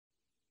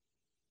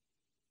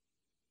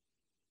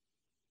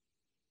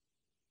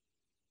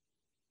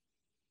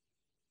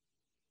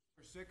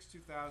6,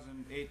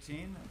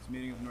 2018. It's a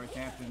meeting of the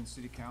Northampton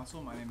City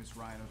Council. My name is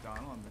Ryan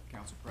O'Donnell. I'm the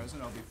council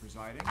president. I'll be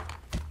presiding.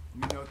 Let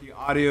me note the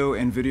audio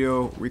and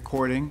video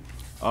recording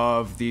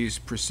of these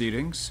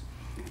proceedings.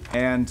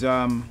 And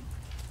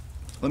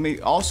let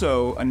me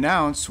also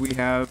announce we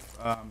have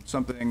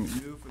something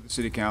new for the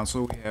City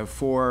Council. We have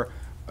 4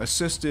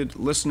 assisted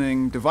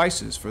listening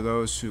devices for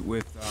those who,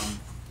 with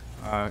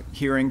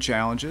hearing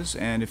challenges,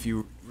 and if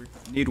you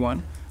need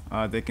one,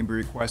 they can be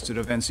requested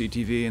of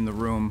NCTV in the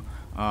room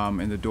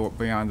in the door,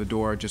 beyond the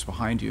door just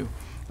behind you,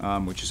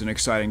 which is an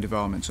exciting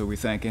development. So we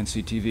thank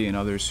NCTV and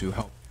others who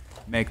help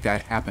make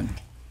that happen.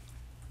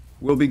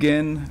 We'll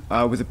begin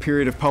with a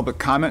period of public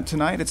comment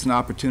tonight. It's an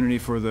opportunity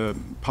for the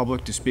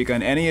public to speak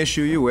on any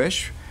issue you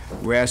wish.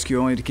 We ask you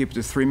only to keep it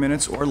to 3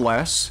 minutes or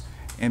less,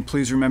 and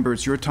please remember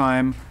it's your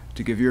time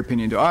to give your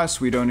opinion to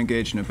us. We don't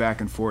engage in a back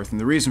and forth, and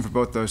the reason for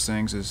both those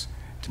things is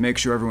to make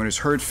sure everyone is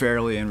heard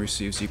fairly and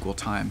receives equal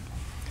time.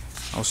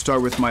 I'll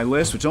start with my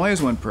list, which only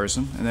has 1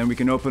 person, and then we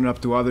can open it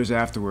up to others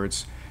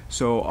afterwards.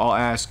 So I'll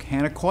ask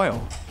Hannah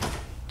Coyle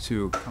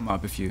to come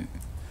up if you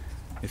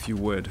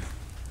would.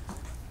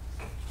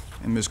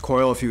 And Ms.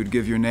 Coyle, if you would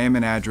give your name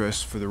and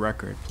address for the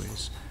record,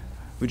 please.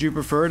 Would you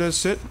prefer to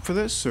sit for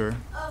this, or?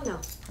 Oh, no.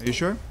 Are you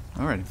sure?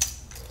 All right.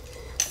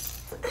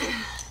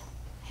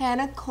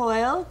 Hannah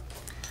Coyle,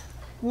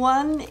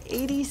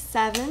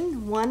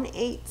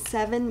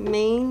 187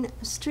 Main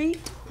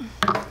Street.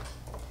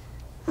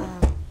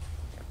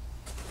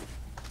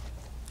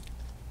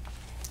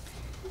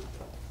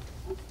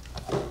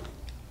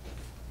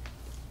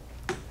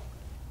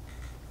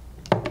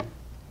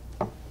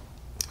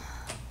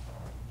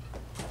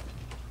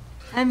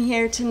 I'm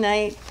here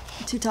tonight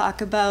to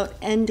talk about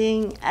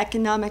ending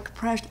economic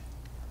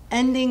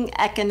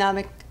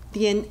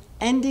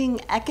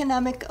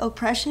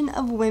oppression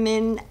of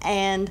women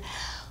and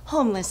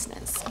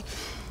homelessness.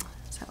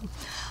 So,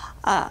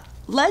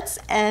 let's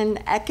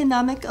end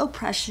economic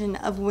oppression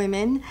of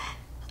women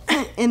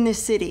in the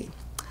city.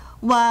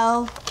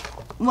 While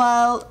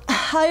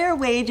higher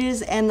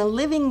wages and the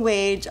living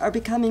wage are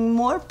becoming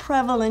more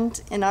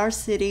prevalent in our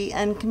city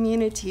and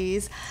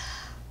communities,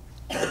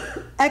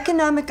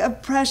 economic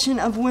oppression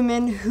of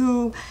women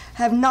who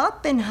have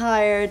not been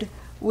hired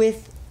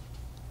with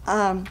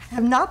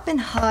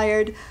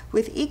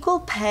equal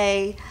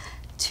pay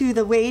to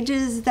the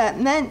wages that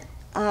men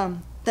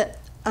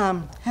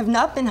have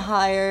not been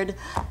hired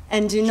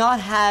and do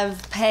not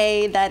have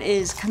pay that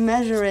is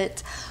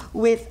commensurate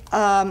with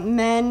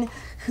men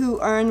who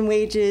earn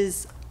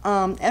wages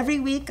every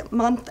week,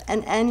 month,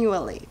 and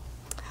annually.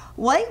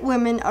 White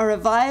women are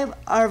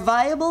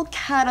viable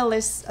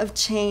catalysts of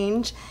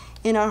change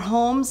in our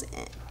homes,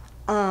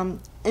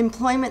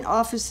 employment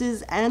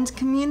offices, and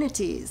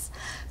communities.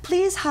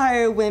 Please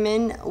hire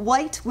women,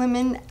 white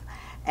women,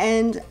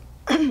 and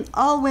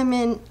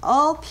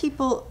all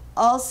people,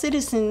 all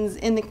citizens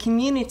in the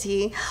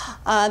community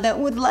that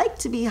would like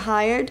to be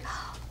hired.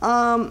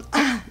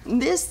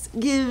 This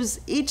gives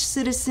each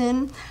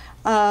citizen,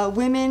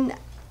 women,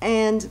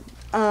 and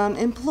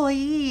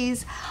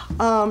employees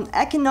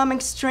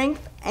economic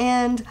strength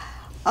and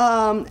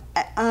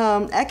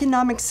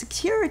economic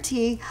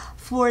security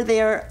for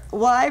their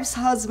wives,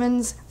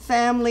 husbands,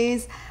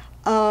 families,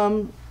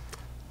 and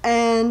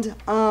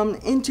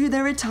into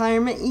their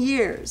retirement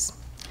years.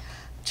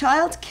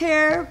 Child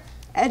care,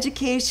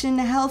 education,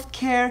 health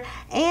care,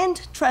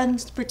 and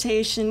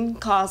transportation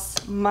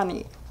costs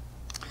money.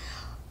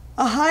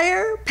 A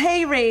higher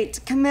pay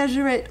rate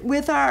commensurate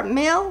with our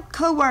male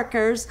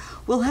co-workers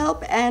will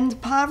help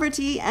end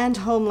poverty and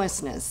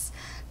homelessness.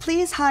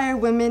 Please hire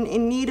women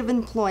in need of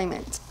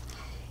employment.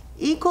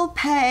 Equal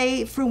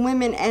pay for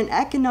women and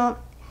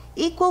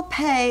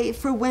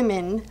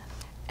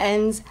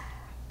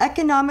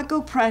economic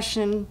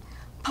oppression,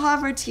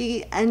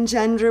 poverty, and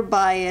gender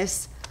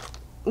bias,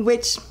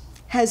 which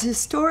has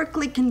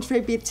historically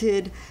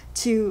contributed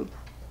to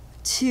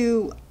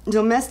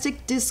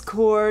domestic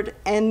discord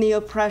and the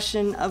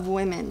oppression of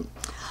women.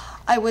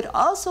 I would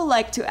also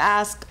like to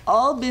ask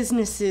all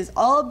business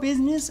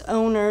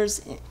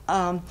owners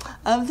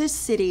of the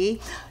city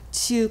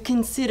to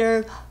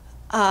consider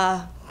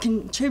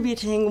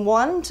contributing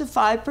 1 to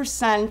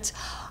 5%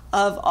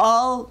 of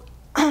all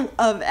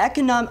of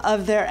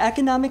their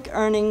economic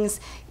earnings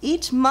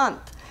each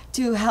month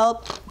to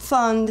help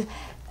fund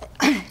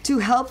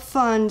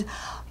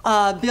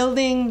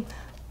building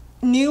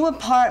new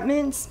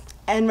apartments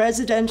and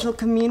residential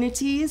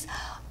communities.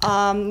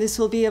 This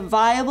will be a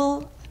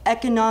viable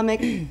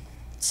economic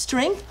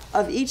strength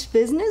of each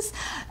business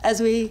as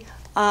we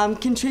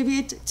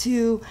contribute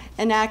to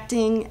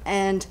enacting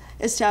and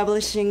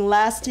establishing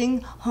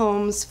lasting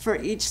homes for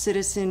each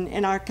citizen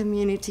in our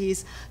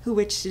communities who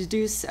wish to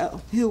do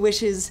so, who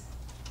wishes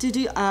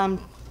to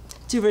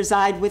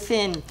reside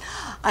within.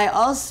 I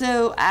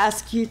also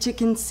ask you to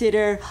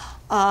consider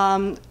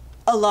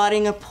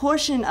allotting a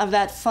portion of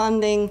that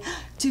funding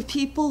to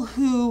people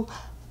who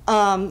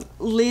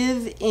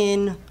live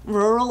in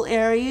rural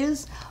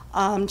areas,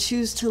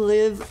 choose to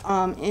live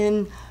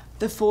in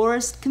the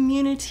forest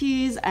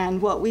communities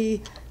and what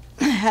we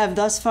have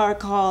thus far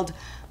called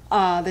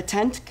the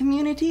tent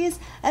communities,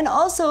 and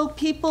also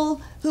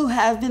people who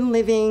have been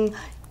living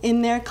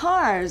in their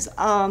cars,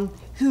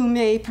 who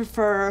may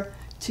prefer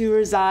to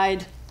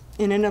reside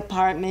in an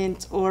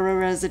apartment or a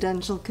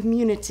residential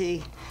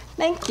community.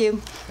 Thank you.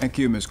 Thank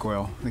you, Ms.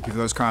 Coyle. Thank you for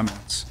those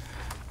comments.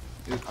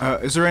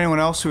 Is there anyone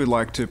else who would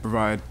like to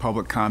provide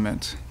public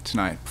comment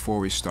tonight before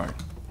we start?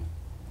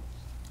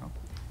 No.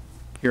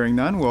 Hearing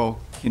none, we'll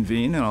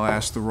convene, and I'll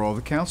ask the roll of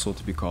the council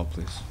to be called,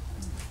 please.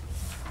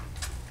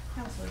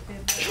 Councilor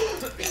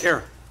Bibby.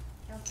 Here.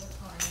 Councilor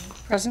Carney.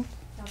 Present.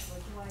 Councilor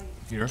Dwight.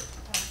 Here.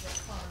 Councilor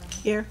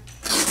Carnes. Here.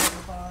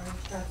 Councilor Barnes.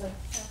 Present.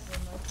 Councilor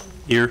Murphy.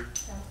 Here.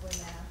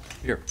 Councilor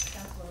Nash. Here.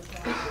 Councilor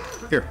Johnson.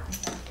 Here. And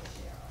Councilor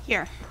Shara.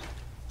 Here.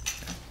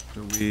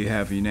 So we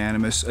have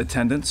unanimous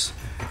attendance.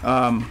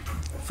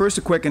 First,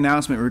 a quick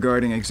announcement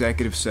regarding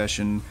executive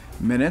session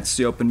minutes.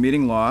 The open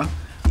meeting law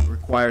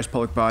requires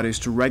public bodies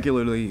to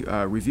regularly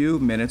review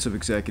minutes of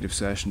executive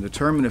session,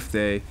 determine if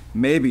they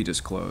may be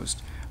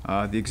disclosed.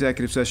 The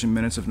executive session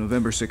minutes of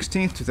November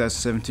 16th,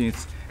 2017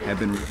 have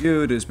been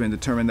reviewed. It has been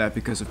determined that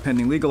because of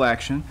pending legal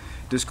action,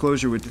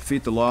 disclosure would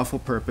defeat the lawful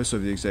purpose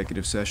of the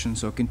executive session,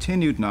 so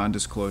continued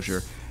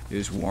non-disclosure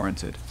is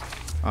warranted.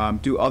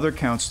 Do other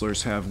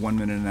councilors have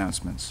 1-minute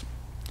announcements?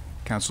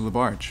 Councilor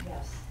Labarge.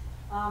 Yes.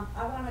 I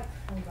want to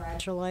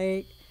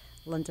congratulate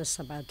Linda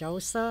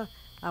Sabadosa.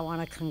 I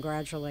want to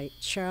congratulate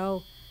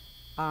Cho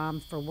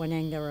for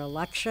winning their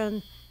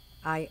election.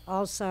 I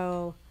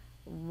also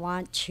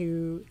want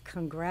to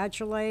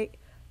congratulate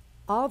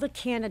all the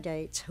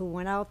candidates who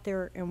went out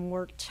there and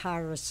worked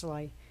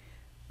tirelessly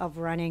of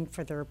running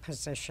for their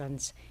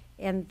positions.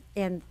 And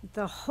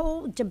the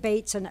whole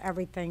debates and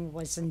everything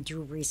was in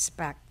due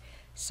respect.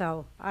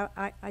 So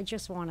I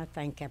just want to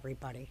thank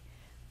everybody.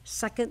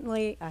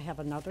 Secondly, I have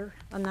another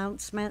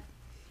announcement.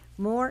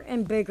 More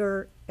and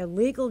bigger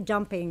illegal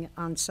dumping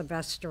on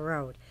Sylvester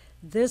Road.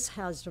 This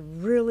has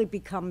really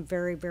become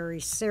very, very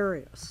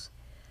serious.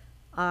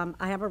 I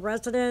have a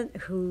resident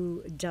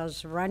who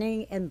does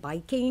running and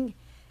biking,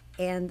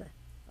 and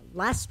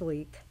last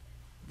week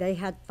they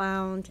had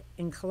found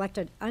and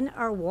collected in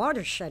our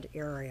watershed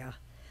area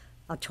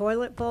a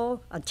toilet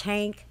bowl, a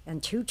tank,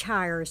 and 2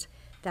 tires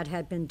that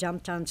had been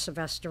dumped on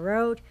Sylvester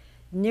Road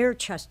near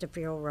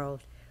Chesterfield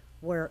Road,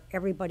 where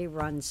everybody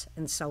runs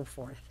and so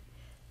forth.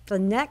 The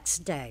next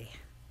day,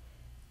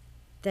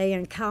 they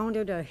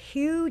encountered a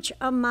huge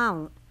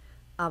amount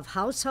of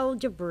household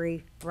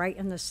debris right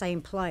in the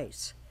same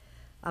place.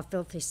 A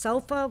filthy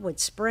sofa with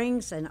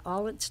springs and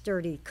all its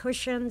dirty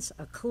cushions,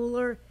 a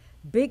cooler,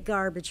 big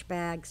garbage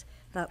bags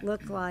that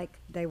looked like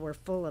they were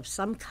full of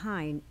some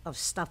kind of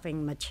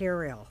stuffing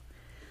material.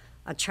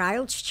 A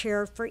child's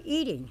chair for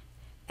eating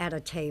at a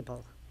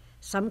table,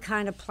 some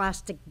kind of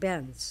plastic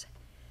bins.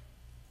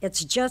 It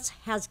just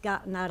has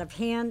gotten out of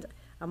hand.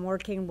 I'm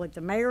working with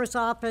the mayor's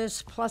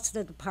office plus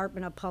the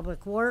Department of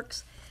Public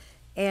Works,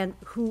 and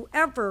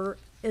whoever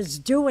is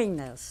doing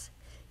this,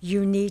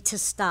 you need to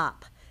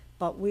stop.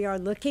 But we are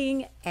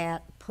looking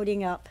at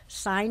putting up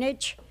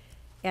signage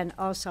and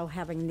also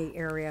having the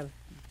area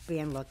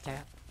being looked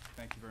at.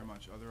 Thank you very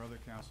much. Are there other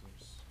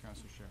councilors?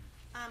 Councilor Shara.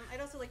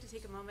 I'd also like to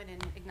take a moment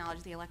and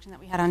acknowledge the election that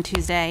we had on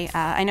Tuesday.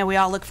 I know we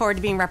all look forward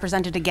to being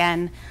represented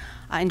again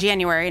in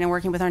January and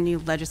working with our new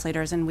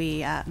legislators, and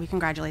we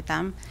congratulate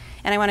them.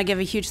 And I want to give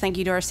a huge thank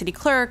you to our city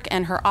clerk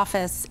and her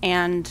office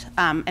and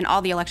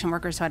all the election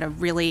workers who had a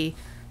really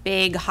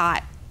big,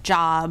 hot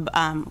job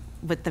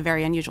with the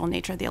very unusual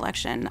nature of the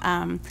election.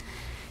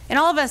 And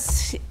all of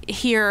us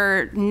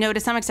here know to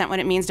some extent what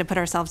it means to put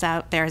ourselves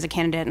out there as a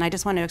candidate, and I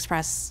just want to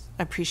express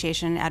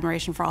appreciation and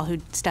admiration for all who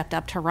stepped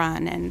up to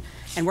run and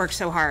worked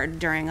so hard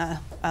during a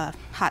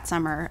hot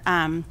summer.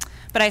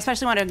 But I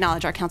especially want to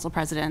acknowledge our council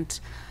president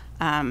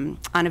on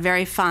a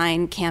very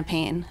fine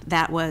campaign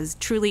that was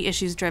truly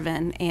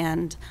issues-driven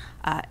and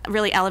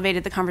really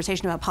elevated the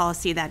conversation about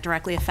policy that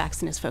directly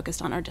affects and is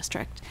focused on our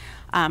district.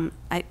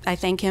 I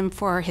thank him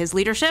for his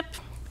leadership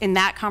in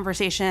that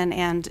conversation,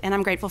 and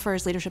I'm grateful for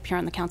his leadership here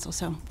on the council,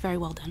 so very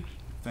well done.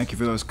 Thank you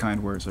for those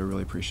kind words. I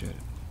really appreciate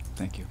it.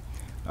 Thank you.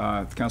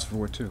 Councilor for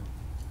Ward 2.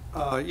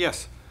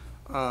 Yes.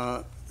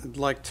 I'd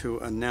like to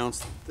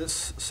announce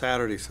this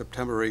Saturday,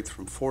 September 8th,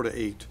 from 4 to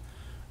 8,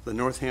 the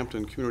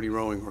Northampton Community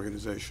Rowing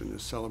Organization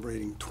is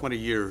celebrating 20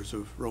 years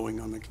of rowing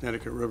on the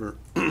Connecticut River.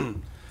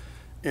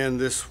 And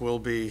this will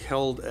be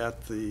held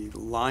at the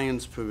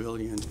Lions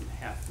Pavilion in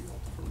Hatfield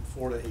from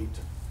 4 to 8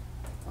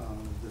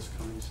 this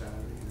coming Saturday.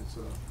 And it's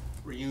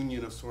a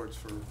reunion of sorts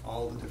for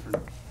all the different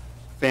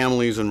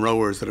families and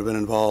rowers that have been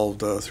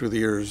involved through the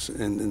years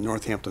in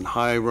Northampton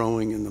High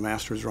rowing and the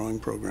Masters rowing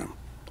program.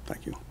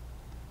 Thank you.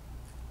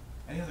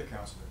 Any other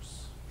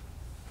councilors?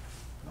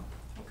 No?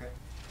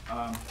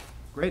 Okay.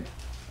 Great.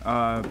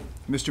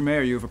 Mr.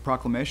 Mayor, you have a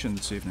proclamation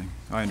this evening,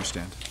 I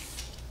understand.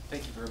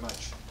 Thank you very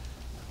much.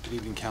 Good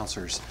evening,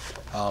 councilors.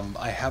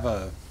 I have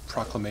a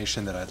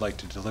proclamation that I'd like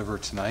to deliver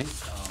tonight.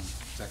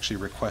 It's actually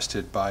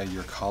requested by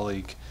your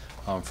colleague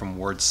from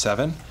Ward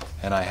 7,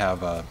 and I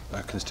have a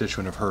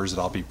constituent of hers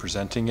that I'll be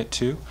presenting it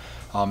to.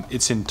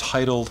 It's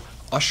entitled,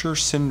 Usher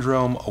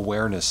Syndrome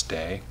Awareness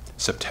Day,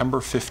 September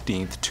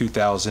 15th,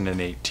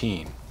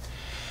 2018.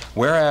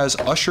 Whereas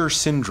Usher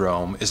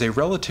syndrome is a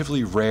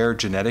relatively rare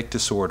genetic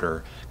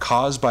disorder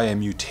caused by a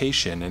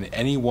mutation in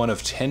any one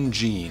of 10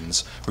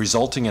 genes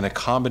resulting in a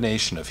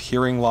combination of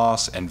hearing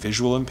loss and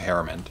visual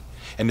impairment,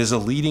 and is a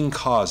leading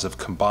cause of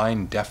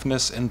combined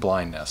deafness and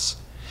blindness.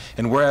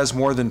 And whereas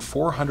more than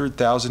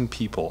 400,000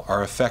 people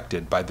are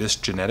affected by this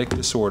genetic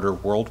disorder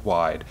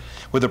worldwide,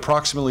 with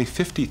approximately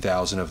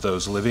 50,000 of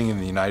those living in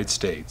the United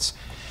States,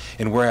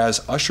 and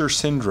whereas Usher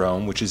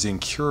syndrome, which is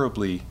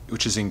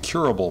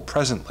incurable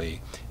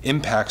presently,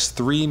 impacts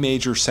 3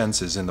 major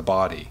senses in the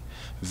body: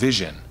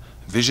 vision.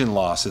 Vision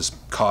loss is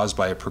caused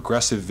by a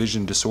progressive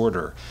vision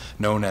disorder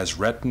known as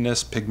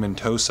retinitis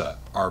pigmentosa,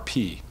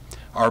 RP.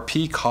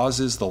 RP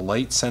causes the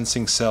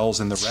light-sensing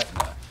cells in the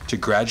retina to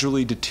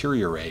gradually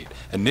deteriorate,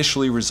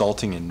 initially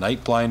resulting in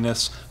night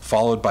blindness,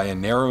 followed by a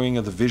narrowing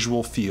of the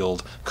visual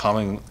field,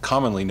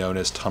 commonly known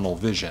as tunnel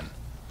vision.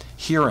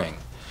 Hearing.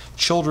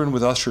 Children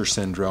with Usher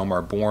syndrome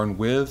are born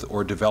with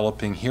or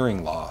developing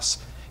hearing loss.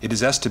 It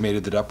is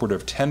estimated that upward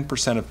of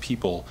 10% of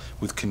people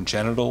with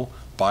congenital,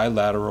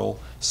 bilateral,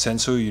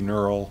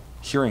 sensorineural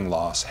hearing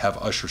loss have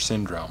Usher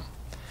syndrome.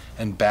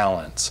 And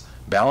balance.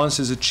 Balance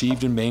is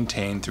achieved and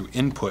maintained through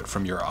input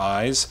from your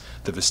eyes,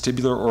 the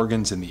vestibular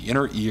organs in the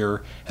inner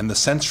ear, and the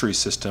sensory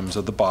systems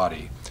of the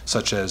body,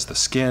 such as the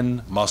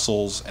skin,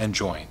 muscles, and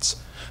joints.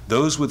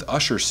 Those with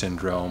Usher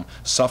syndrome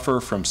suffer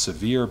from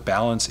severe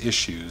balance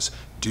issues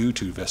due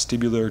to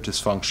vestibular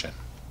dysfunction.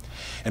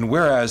 And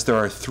whereas there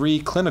are 3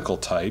 clinical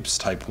types,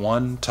 type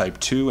 1, type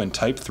 2, and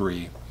type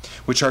 3,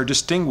 which are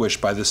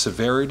distinguished by the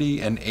severity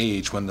and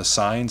age when the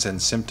signs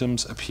and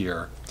symptoms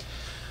appear,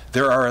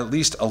 there are at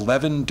least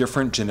 11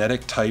 different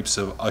genetic types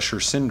of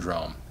Usher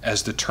syndrome,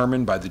 as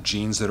determined by the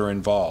genes that are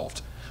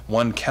involved.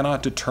 One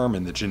cannot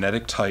determine the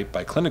genetic type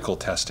by clinical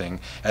testing,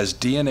 as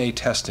DNA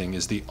testing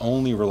is the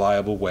only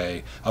reliable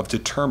way of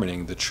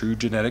determining the true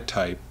genetic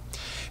type.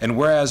 And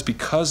whereas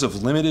because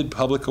of limited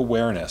public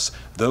awareness,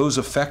 those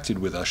affected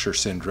with Usher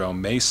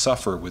syndrome may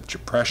suffer with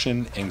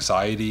depression,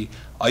 anxiety,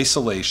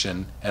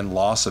 isolation, and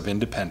loss of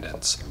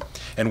independence.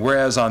 And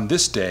whereas on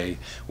this day,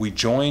 we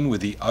join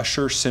with the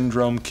Usher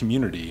syndrome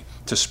community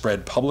to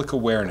spread public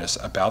awareness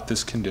about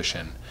this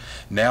condition,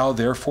 now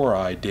therefore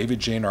I, David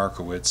J.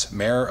 Narkowitz,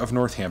 Mayor of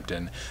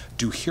Northampton,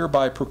 do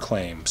hereby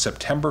proclaim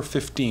September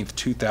 15th,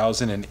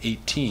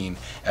 2018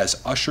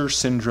 as Usher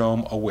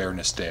Syndrome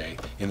Awareness Day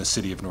in the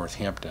city of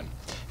Northampton.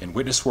 In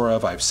witness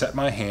whereof I've set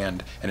my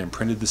hand and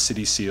imprinted the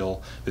city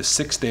seal this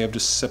 6th day of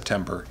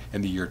September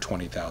in the year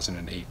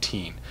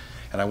 2018.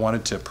 And I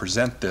wanted to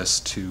present this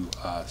to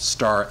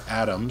Star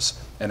Adams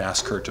and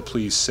ask her to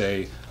please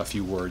say a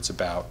few words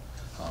about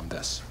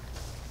this.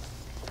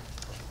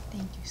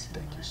 Thank you so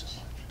much.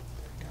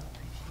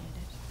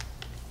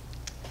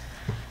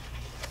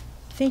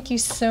 Thank you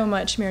so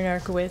much, Mayor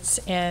Narkowitz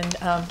and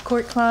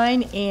Court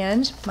Klein,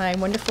 and my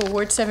wonderful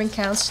Ward 7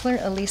 Counselor,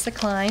 Elisa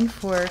Klein,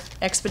 for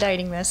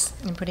expediting this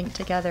and putting it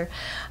together.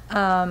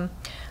 I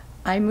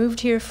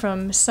moved here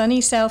from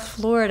sunny South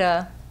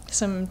Florida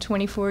some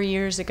 24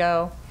 years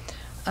ago.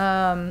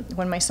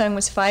 When my son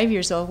was 5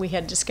 years old, we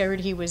had discovered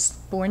he was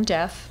born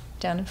deaf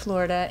down in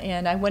Florida,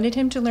 and I wanted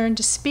him to learn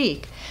to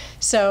speak.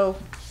 So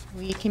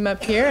we came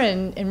up here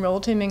and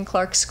enrolled him in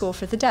Clark's School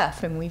for the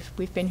Deaf, and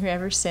we've been here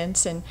ever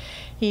since. And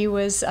he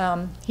was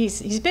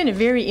he's been a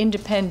very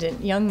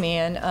independent young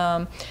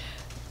man.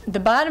 The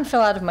bottom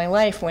fell out of my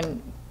life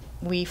when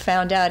we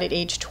found out at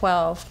age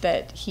 12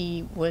 that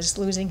he was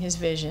losing his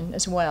vision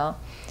as well.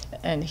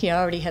 And he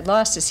already had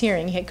lost his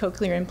hearing. He had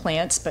cochlear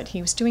implants, but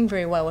he was doing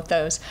very well with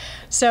those.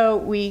 So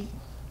we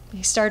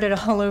started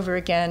all over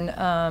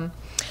again.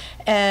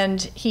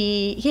 And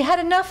he had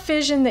enough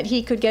vision that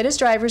he could get his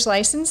driver's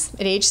license.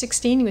 At age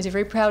 16, he was a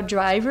very proud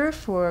driver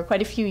for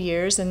quite a few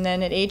years. And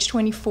then at age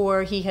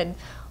 24, he had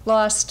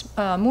lost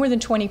more than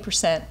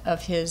 20%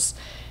 of his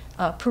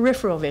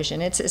peripheral vision.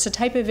 It's a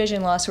type of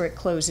vision loss where it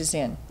closes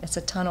in. It's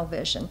a tunnel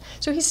vision.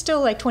 So he's still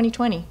like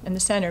 20/20 in the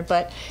center,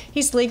 but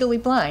he's legally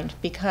blind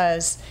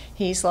because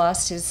he's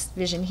lost his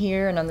vision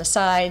here and on the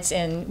sides.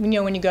 And you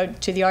know, when you go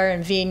to the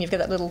RMV and you've got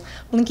that little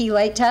blinky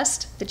light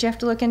test that you have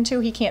to look into,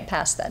 he can't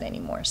pass that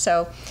anymore.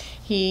 So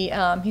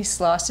he's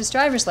lost his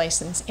driver's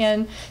license.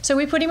 And so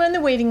we put him on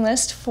the waiting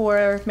list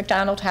for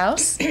McDonald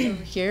House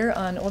over here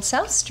on Old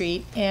South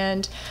Street.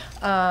 And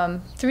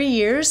 3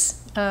 years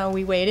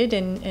we waited,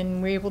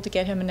 and we were able to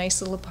get him a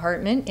nice little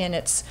apartment, and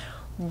it's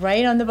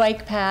right on the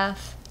bike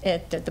path.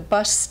 The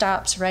bus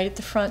stops right at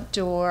the front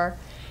door.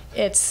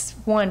 It's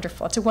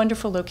wonderful. It's a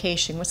wonderful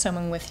location with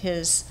someone with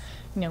his,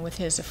 with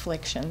his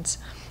afflictions.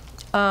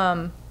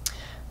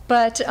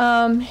 But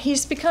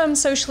he's become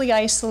socially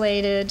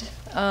isolated,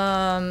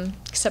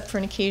 except for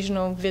an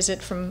occasional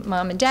visit from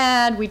mom and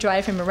dad. We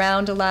drive him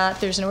around a lot.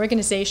 There's an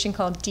organization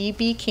called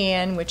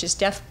DBCAN, which is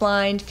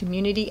Deaf-Blind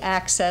Community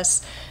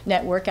Access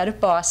Network out of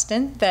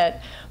Boston,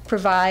 that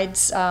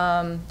provides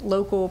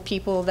local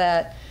people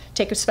that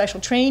take a special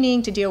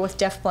training to deal with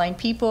deaf-blind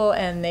people,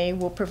 and they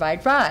will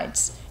provide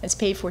rides. It's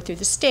paid for through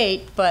the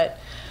state, but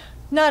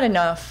not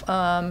enough.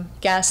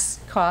 Gas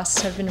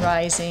costs have been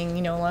rising,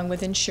 you know, along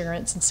with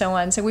insurance and so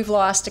on. So we've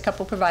lost a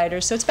couple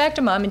providers. So it's back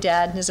to mom and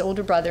dad and his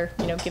older brother,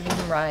 you know, giving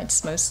him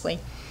rides mostly.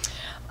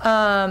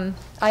 I'm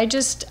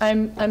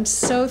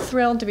so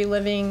thrilled to be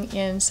living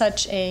in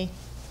such a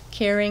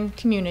caring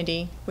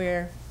community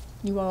where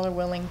you all are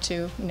willing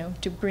to, you know,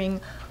 to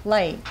bring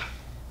light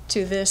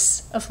to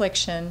this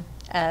affliction.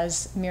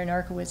 As Mayor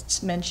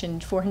Narkowitz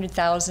mentioned,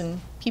 400,000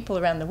 people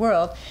around the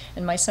world,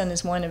 and my son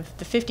is one of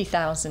the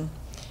 50,000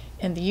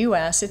 in the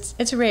U.S.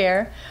 It's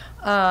rare,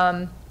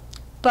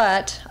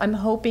 but I'm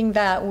hoping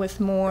that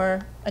with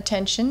more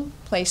attention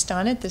placed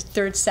on it, the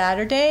third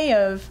Saturday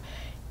of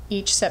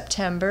each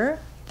September,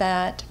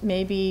 that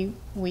maybe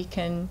we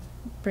can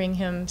bring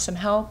him some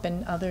help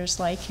and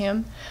others like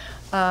him.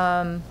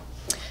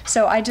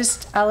 So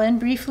I'll end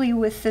briefly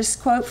with this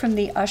quote from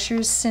the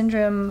Usher's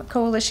Syndrome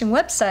Coalition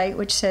website,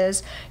 which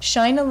says,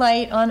 "Shine a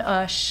light on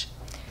Ush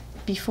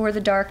before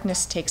the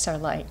darkness takes our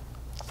light."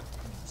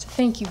 So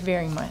thank you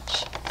very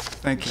much.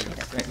 Thank you.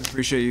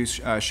 Appreciate you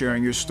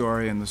sharing your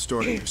story and the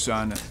story of your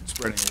son and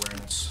spreading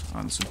awareness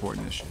on this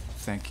important issue.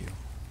 Thank you.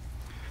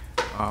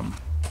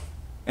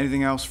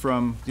 Anything else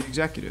from the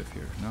executive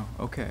here? No?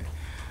 Okay.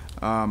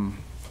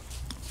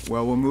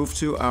 Well, we'll move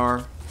to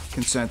our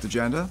consent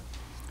agenda,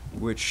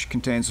 which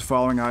contains the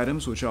following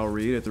items, which I'll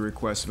read at the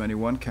request of any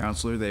one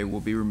counselor. They will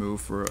be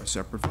removed for a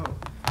separate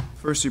vote.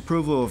 First, the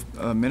approval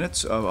of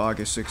minutes of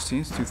August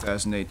 16th,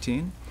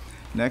 2018.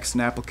 Next,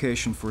 an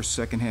application for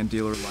secondhand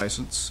dealer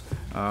license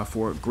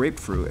for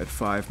Grapefruit at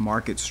 5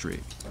 Market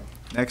Street.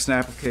 Next, an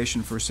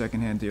application for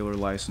secondhand dealer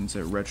license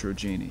at Retro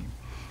Genie.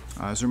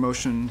 Is there a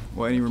motion,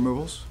 well, any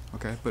removals?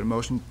 Okay, but a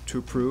motion to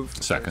approve?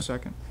 Second.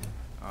 Second.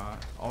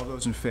 All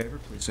those in favor,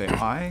 please say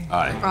aye.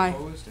 Aye. Any Aye.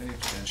 opposed? Any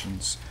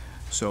abstentions?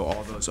 So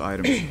all those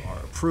items are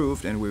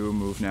approved, and we will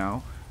move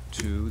now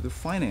to the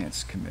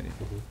Finance Committee.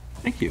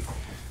 Thank you.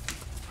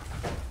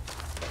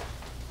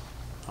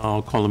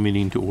 I'll call the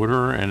meeting to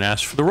order and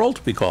ask for the roll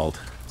to be called.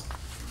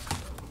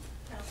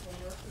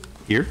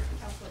 Here.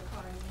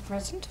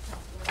 Present.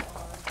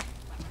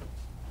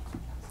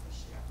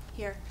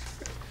 Here.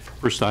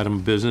 First item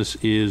of business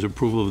is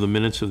approval of the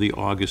minutes of the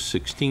August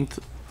 16th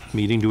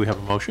meeting. Do we have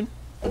a motion?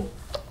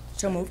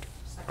 So moved.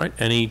 All right,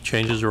 any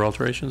changes or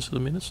alterations to the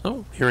minutes?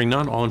 No? Hearing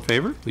none, all in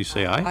favor, please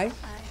say aye. Aye.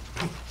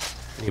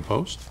 Any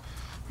opposed?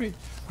 Great.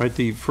 All right,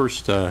 the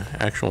first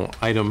actual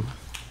item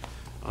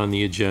on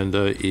the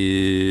agenda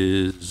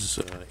is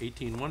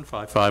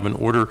 18155, in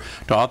order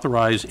to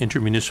authorize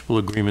intermunicipal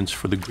agreements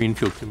for the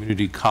Greenfield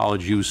Community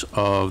College use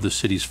of the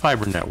city's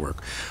fiber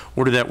network.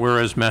 Order that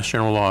whereas Mass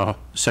General Law,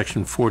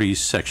 Section 40,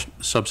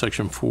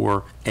 subsection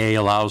 4A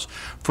allows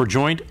for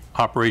joint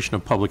operation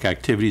of public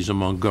activities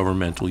among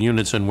governmental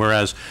units, and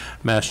whereas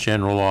Mass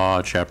General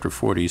Law, Chapter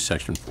 40,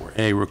 Section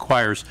 4A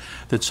requires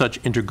that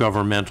such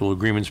intergovernmental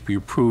agreements be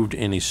approved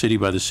in a city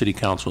by the City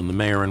Council and the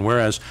Mayor, and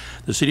whereas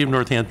the City of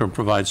Northampton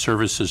provides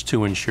services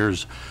to and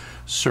shares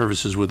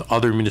services with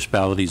other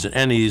municipalities and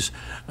entities,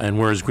 and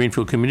whereas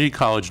Greenfield Community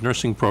College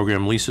Nursing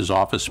Program leases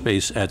office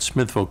space at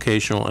Smith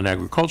Vocational and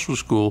Agricultural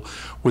School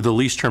with a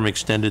lease term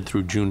extended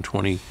through June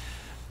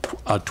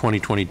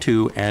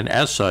 2022, and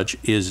as such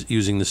is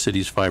using the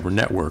city's fiber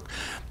network.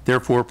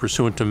 Therefore,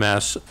 pursuant to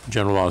Mass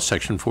General Law,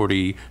 Section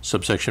 40,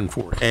 subsection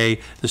 4A,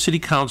 the City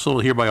Council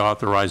hereby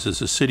authorizes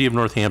the City of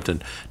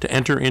Northampton to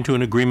enter into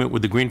an agreement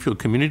with the Greenfield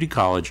Community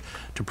College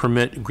to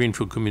permit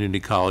Greenfield Community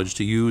College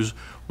to use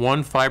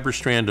one fiber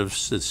strand of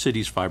the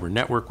city's fiber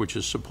network, which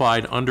is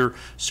supplied under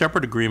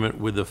separate agreement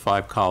with the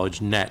 5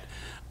 College Net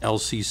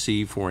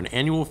LCC for an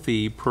annual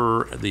fee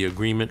per the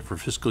agreement for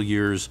fiscal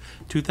years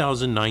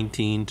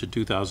 2019 to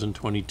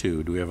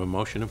 2022. Do we have a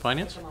motion in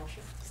finance?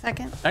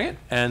 Second. Second.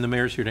 And the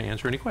mayor's here to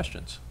answer any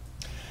questions.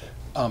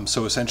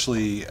 So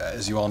essentially,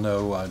 as you all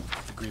know,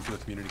 the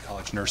Greenfield Community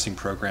College Nursing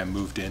Program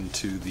moved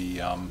into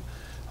the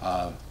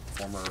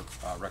former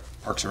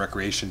Parks and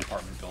Recreation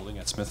Department building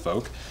at Smith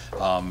Voc.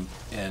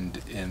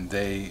 And in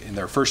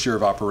their first year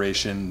of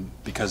operation,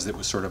 because it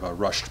was sort of a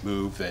rushed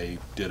move, they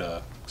did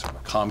a sort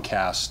of a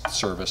Comcast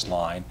service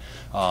line.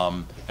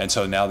 And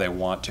so now they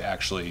want to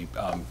actually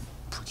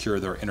procure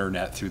their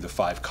internet through the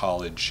 5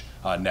 College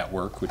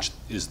network, which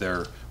is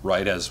their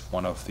right as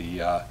one of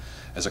the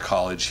as a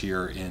college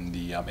here in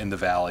the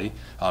valley,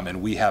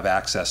 and we have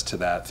access to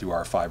that through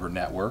our fiber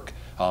network.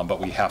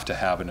 But we have to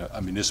have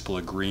a municipal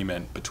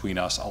agreement between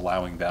us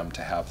allowing them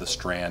to have the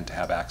strand to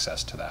have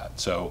access to that.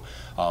 So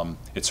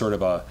it's sort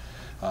of a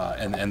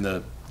and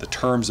the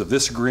terms of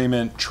this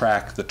agreement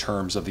track the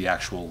terms of the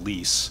actual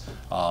lease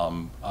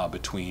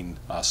between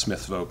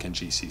Smith Voc and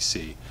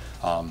GCC.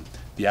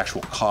 The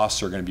actual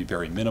costs are going to be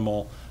very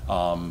minimal.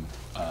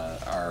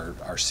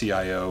 Our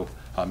CIO,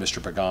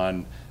 Mr.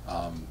 Pagan,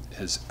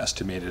 has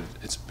estimated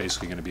it's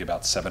basically going to be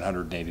about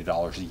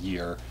 $780 a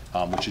year,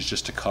 which is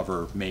just to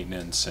cover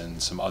maintenance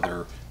and some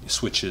other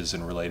switches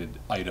and related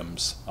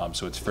items.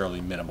 So it's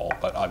fairly minimal,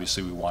 but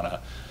obviously we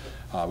want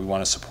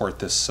to support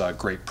this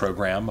great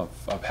program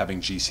of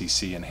having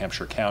GCC in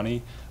Hampshire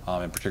County,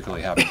 and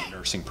particularly having a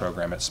nursing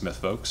program at Smith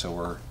Voc. So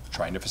we're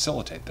trying to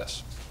facilitate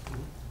this.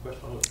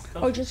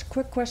 Oh, just a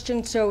quick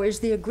question. So is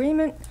the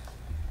agreement,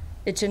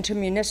 it's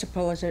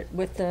intermunicipal, is it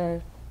with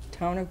the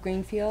town of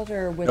Greenfield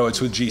or with? No,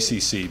 it's with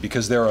GCC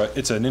because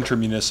it's an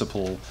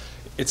intermunicipal,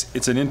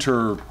 it's an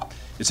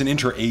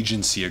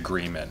interagency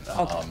agreement.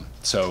 Okay.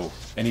 So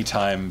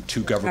anytime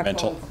two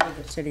governmental. Not going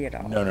for the city at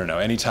all? No.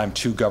 Anytime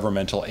two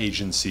governmental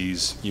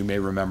agencies, you may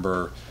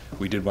remember,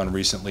 we did one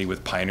recently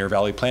with Pioneer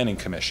Valley Planning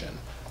Commission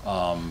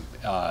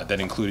that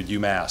included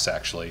UMass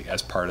actually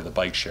as part of the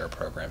bike share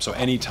program. So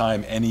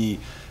anytime any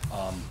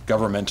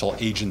governmental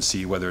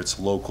agency, whether it's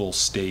local,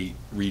 state,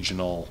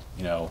 regional,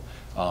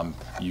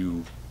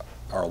 you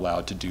are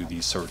allowed to do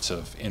these sorts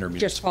of intermunicipal.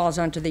 Just falls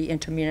onto the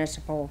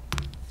intermunicipal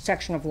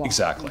section of law?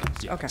 Exactly.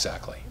 Yeah, Okay.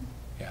 Exactly.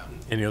 Yeah.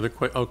 Any other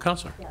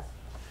Counselor? Yes.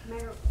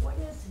 Mayor, what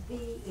is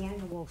the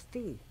annual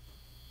fee?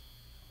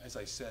 As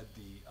I said,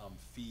 the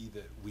fee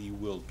that we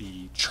will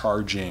be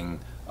charging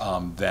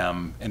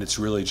them, and it's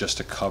really just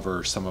to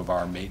cover some of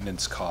our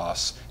maintenance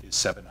costs, is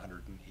 $780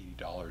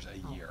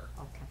 a year.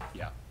 Okay.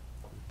 Yeah.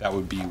 That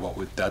would be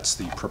that's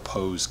the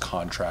proposed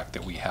contract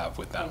that we have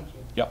with them.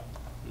 Yep.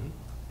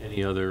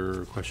 Any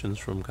other questions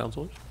from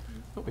councilors?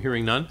 No,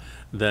 hearing none,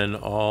 then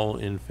all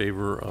in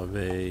favor of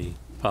a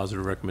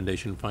positive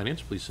recommendation of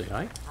finance, please say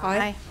aye.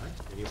 Aye.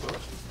 Any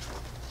opposed?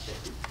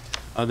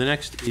 The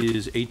next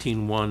is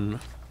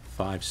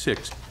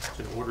 18156. It's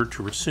in order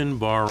to rescind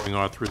borrowing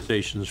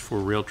authorizations for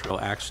rail trail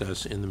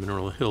access in the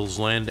Mineral Hills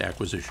land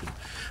acquisition.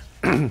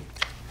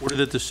 Order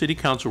that the City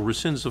Council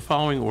rescinds the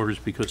following orders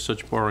because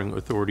such borrowing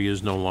authority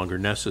is no longer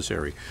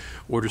necessary.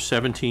 Order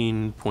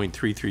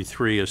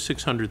 17.333, a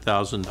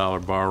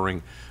 $600,000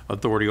 borrowing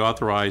authority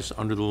authorized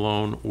under the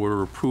loan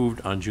order approved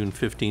on June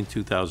 15,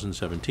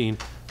 2017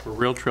 for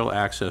rail trail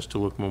access to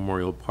Look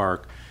Memorial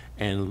Park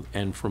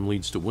and from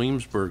Leeds to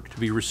Williamsburg to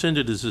be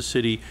rescinded as the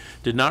city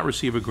did not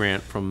receive a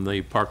grant from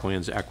the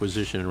Parklands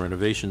Acquisition and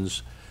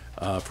Renovations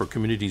for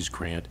Communities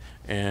Grant,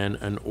 and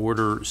an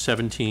order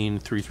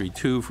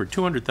 17332 for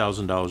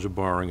 $200,000 of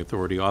borrowing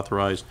authority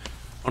authorized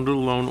under the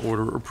loan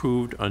order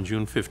approved on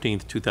June 15,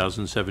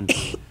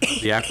 2017,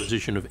 the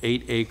acquisition of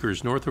 8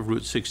 acres north of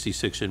Route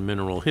 66 in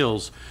Mineral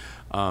Hills,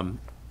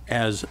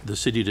 as the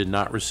city did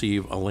not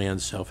receive a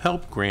Land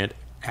Self-Help Grant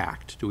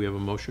Act. Do we have a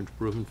motion to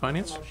approve in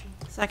finance?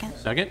 Second.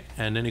 Second.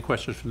 And any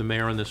questions from the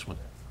mayor on this one?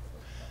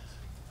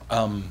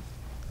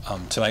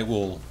 Tonight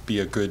will be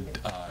a good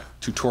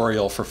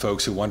tutorial for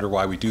folks who wonder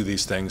why we do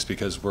these things,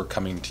 because we're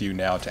coming to you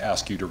now to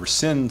ask you to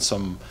rescind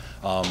some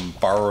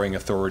borrowing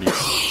authority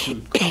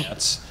to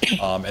grants,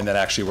 and then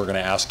actually we're going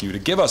to ask you to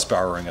give us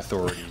borrowing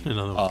authority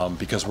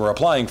because we're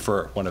applying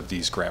for one of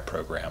these grant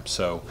programs.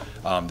 So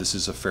this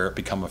is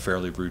become a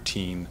fairly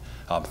routine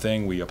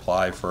thing. We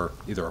apply for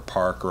either a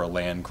park or a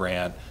land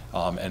grant,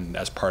 and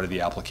as part of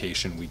the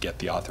application we get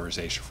the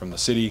authorization from the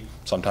city.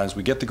 Sometimes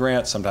we get the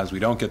grant, sometimes we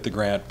don't get the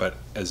grant, but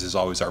as is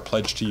always our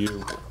pledge to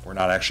you, we're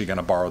not actually going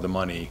to borrow the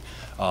money.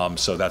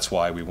 So that's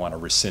why we want to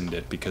rescind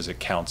it, because it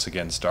counts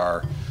against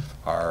our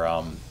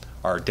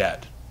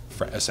debt,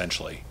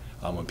 essentially,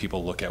 when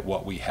people look at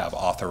what we have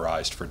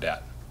authorized for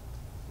debt.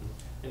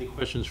 Any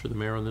questions for the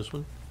mayor on this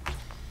one?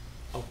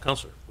 Oh,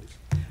 Councilor, please.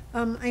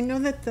 I know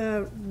that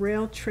the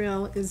rail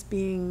trail is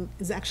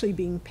actually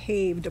being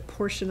paved, a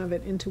portion of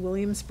it, into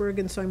Williamsburg,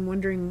 and so I'm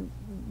wondering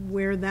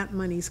where that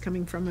money's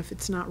coming from if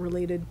it's not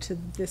related to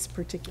this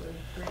particular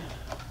grant.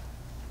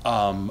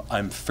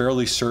 I'm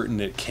fairly certain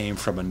it came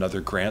from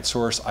another grant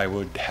source. I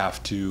would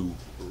have to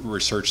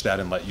research that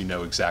and let you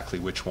know exactly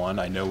which one.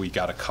 I know we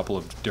got a couple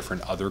of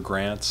different other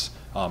grants.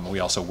 We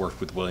also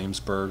worked with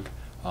Williamsburg,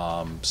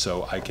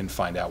 so I can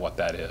find out what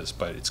that is,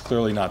 but it's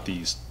clearly not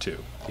these two.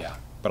 Yeah,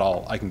 but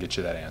I can get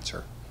you that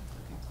answer.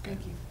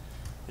 Thank you.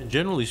 And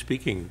generally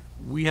speaking,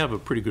 we have a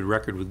pretty good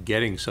record with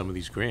getting some of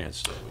these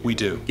grants. We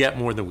do. We get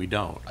more than we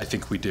don't. I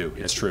think we do.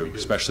 It's true,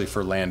 especially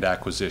for land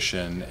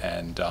acquisition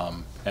and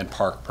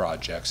park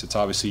projects. It's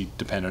obviously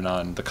dependent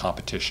on the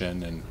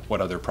competition and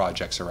what other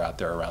projects are out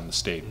there around the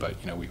state. But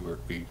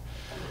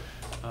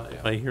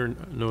I hear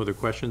no other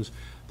questions.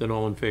 Then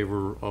all in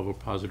favor of a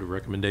positive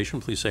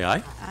recommendation, please say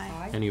aye.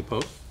 Aye. Any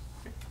opposed?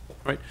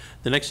 Right.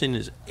 The next thing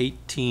is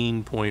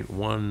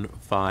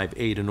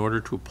 18.158. In order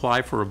to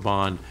apply for a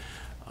bond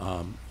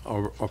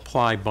or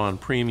apply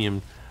bond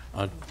premium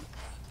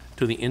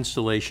to the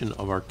installation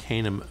of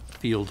Arcanum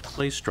Field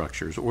play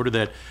structures, order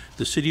that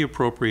the city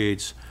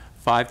appropriates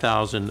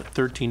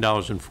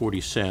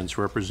 $5,013.40,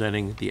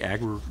 representing the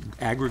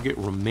aggregate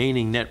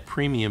remaining net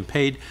premium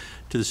paid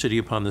to the city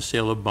upon the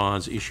sale of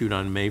bonds issued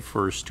on May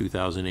 1st,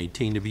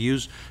 2018, to be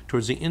used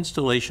towards the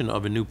installation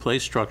of a new play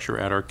structure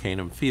at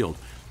Arcanum Field.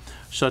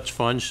 Such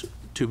funds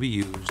to be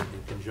used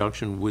in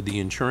conjunction with the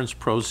insurance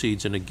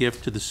proceeds and a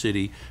gift to the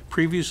city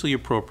previously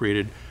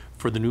appropriated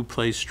for the new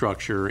play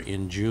structure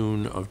in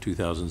June of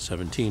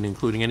 2017,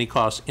 including any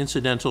costs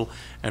incidental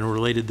and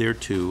related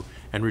thereto,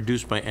 and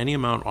reduced by any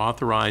amount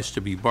authorized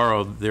to be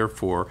borrowed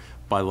therefore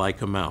by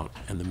like amount.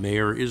 And the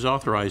mayor is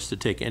authorized to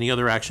take any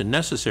other action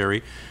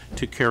necessary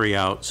to carry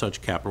out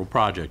such capital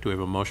project. Do we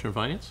have a motion of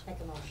finance? Make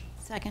a motion.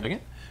 Second.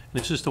 Second.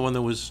 And this is the one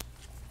that was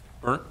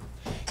burnt?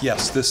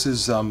 Yes, this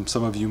is,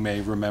 some of you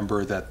may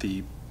remember that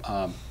the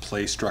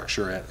play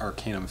structure at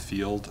Arcanum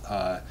Field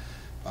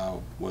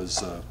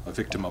was a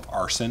victim of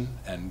arson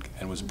and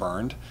was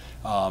burned.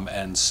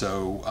 And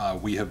so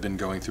we have been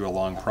going through a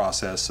long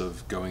process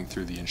of going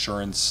through the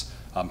insurance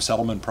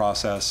settlement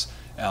process,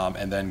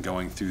 and then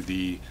going through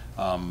the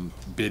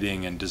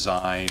bidding and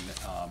design,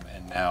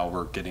 and now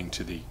we're getting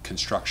to the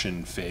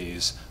construction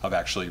phase of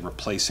actually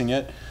replacing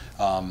it.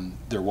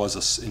 There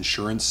was an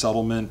insurance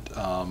settlement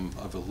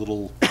of a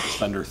little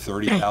just under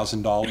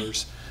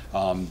 $30,000.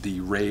 The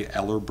Ray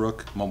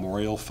Ellerbrook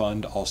Memorial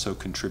Fund also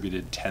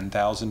contributed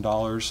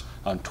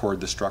 $10,000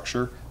 toward the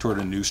structure, toward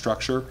a new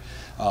structure.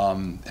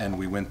 And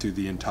we went through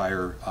the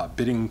entire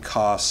bidding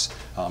costs,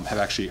 have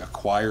actually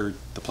acquired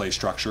the play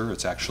structure.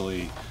 It's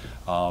actually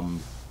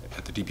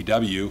at the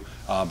DPW,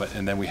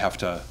 and then we have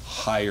to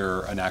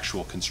hire an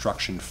actual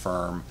construction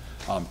firm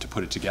to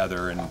put it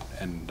together, and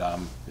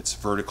it's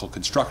vertical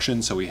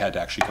construction, so we had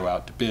to actually go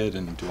out to bid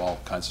and do all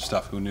kinds of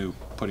stuff. Who knew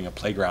putting a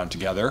playground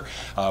together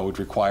would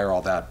require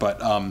all that?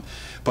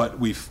 But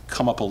we've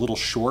come up a little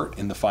short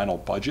in the final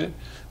budget.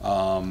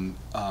 Again,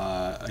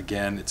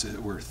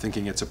 we're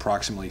thinking it's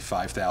approximately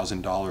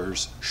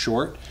 $5,000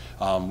 short,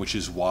 which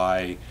is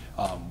why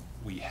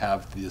we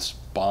have this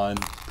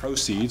bond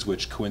proceeds,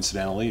 which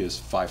coincidentally is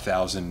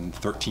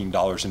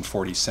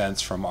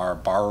 $5,013.40 from our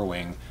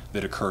borrowing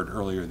that occurred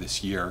earlier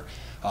this year.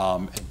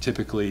 And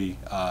typically,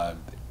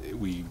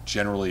 we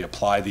generally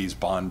apply these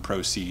bond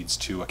proceeds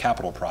to a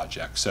capital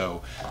project.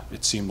 So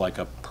it seemed like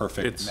a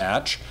perfect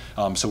match.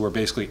 So we're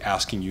basically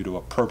asking you to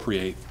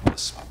appropriate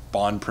this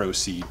bond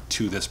proceed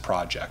to this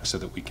project so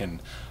that we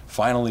can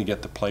finally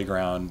get the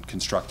playground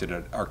constructed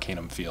at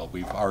Arcanum Field.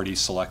 We've already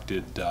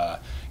selected, the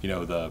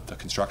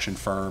construction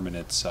firm, and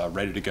it's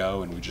ready to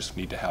go, and we just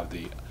need to have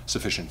the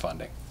sufficient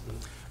funding.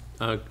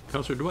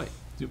 Councilor Dwight,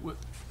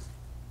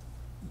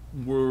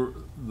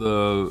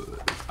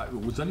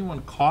 was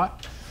anyone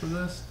caught for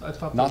this? I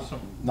thought there was some,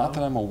 not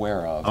that I'm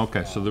aware of.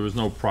 Okay, so there was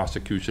no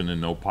prosecution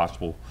and no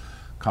possible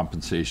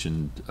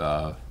compensation.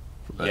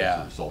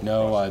 Yeah,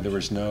 no, there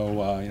was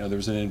no, there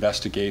was an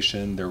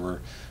investigation, there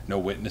were no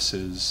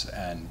witnesses,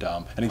 and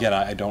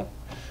again,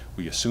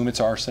 we assume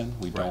it's arson,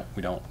 we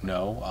don't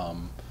know.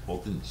 Well,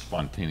 it didn't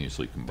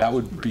spontaneously combust. That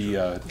would be,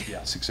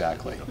 yes,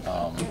 exactly.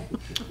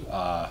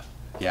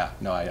 Yeah,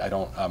 no,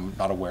 I'm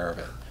not aware of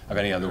it, of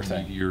any other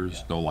thing.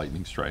 Meteors, no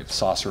lightning strikes.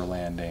 Saucer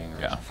landing,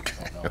 yeah.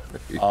 I don't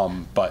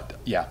know. But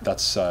yeah,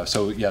 that's,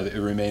 so yeah, it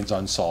remains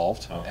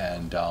unsolved,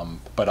 and,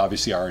 but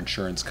obviously our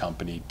insurance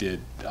company did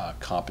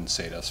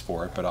compensate us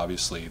for it, but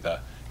obviously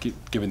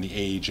given the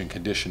age and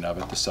condition of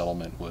it, the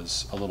settlement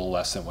was a little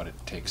less than what it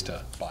takes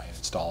to buy and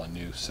install a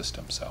new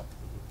system, so,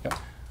 yep.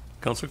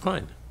 Councilor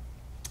Klein.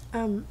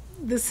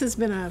 This has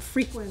been a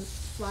frequent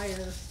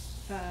flyer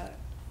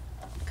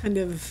kind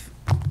of,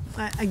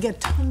 I get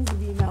tons of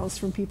emails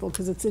from people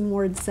because it's in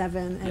Ward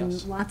 7, and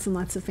Yes. lots and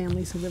lots of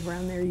families who live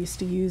around there used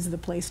to use the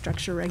play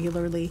structure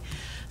regularly.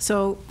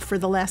 So for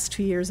the last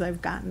 2 years,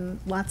 I've gotten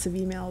lots of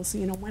emails,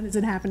 when is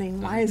it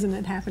happening? Why isn't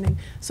it happening?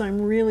 So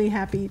I'm really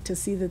happy to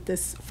see that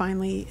this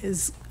finally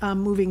is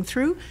moving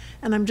through.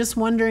 And I'm just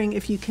wondering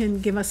if you can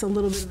give us a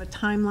little bit of a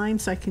timeline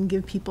so I can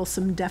give people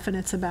some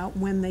definites about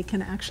when they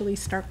can actually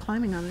start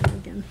climbing on it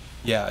again.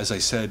 Yeah, as I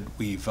said,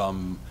 we've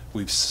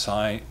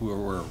signed,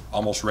 we're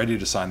almost ready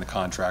to sign the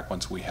contract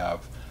once we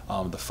have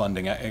the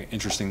funding.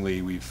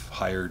 Interestingly, we've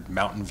hired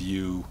Mountain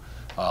View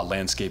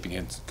Landscaping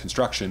and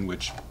Construction,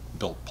 which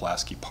built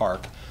Pulaski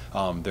Park.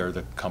 They're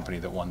the company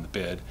that won the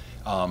bid.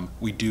 I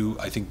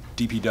think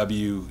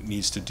DPW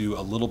needs to do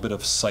a little bit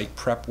of site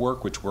prep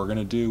work, which we're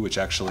gonna do, which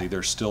actually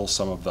there's still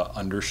some of the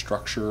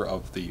understructure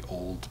of the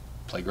old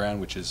playground,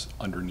 which is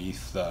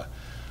underneath the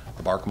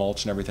bark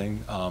mulch and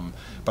everything.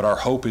 But our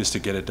hope is to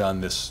get it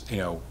done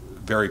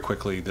very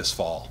quickly this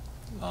fall.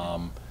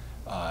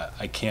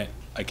 I can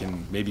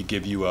maybe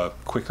give you a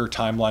quicker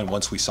timeline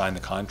once we sign the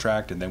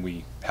contract, and then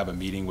we have a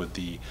meeting with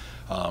the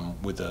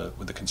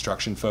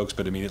construction folks.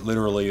 But I mean,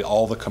 literally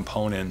all the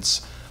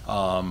components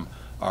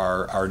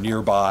are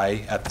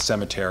nearby at the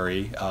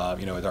cemetery,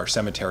 at our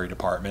cemetery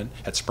department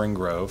at Spring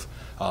Grove.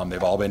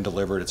 They've all been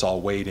delivered, it's all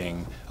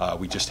waiting.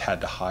 We just had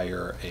to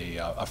hire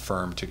a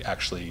firm to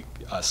actually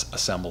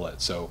assemble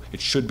it. So it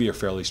should be a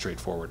fairly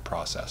straightforward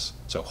process.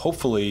 So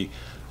hopefully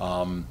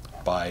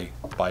by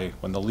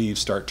when the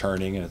leaves start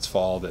turning and it's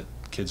fall, that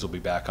kids will be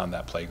back on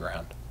that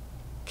playground.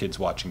 Kids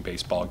watching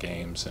baseball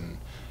games and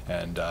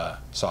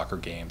soccer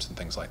games and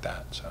things like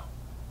that. So.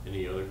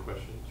 Any other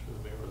questions for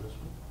the mayor on this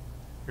one?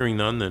 Hearing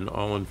none, then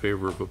all in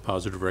favor of a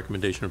positive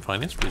recommendation of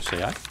finance, please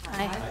say aye.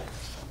 Aye.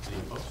 Any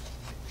opposed?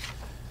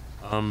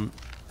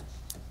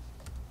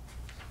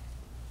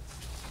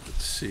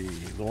 Let's see,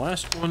 the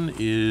last one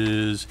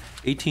is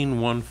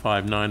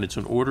 18159. It's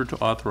an order to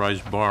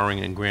authorize borrowing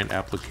and grant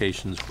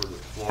applications for the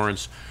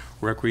Florence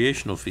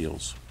recreational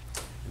fields.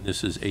 and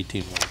this is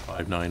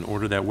 18159.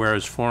 Order that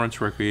whereas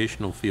Florence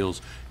Recreational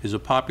Fields is a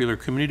popular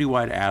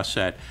community-wide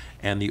asset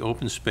and the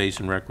Open Space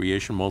and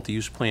Recreation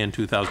Multi-Use Plan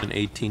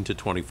 2018 to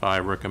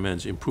 25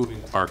 recommends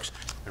improving parks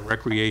and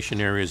recreation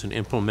areas and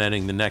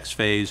implementing the next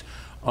phase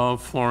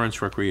of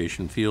Florence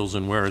Recreation Fields,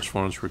 and whereas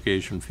Florence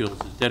Recreation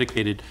Fields is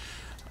dedicated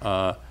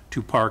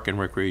to park and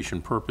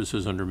recreation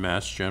purposes under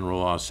Mass General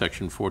Law,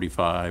 Section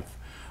 45,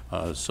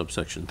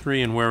 subsection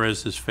 3, and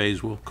whereas this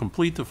phase will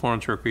complete the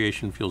Florence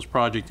Recreation Fields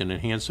project and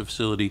enhance the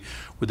facility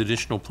with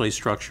additional play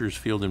structures,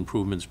 field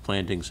improvements,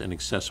 plantings, and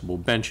accessible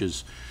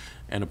benches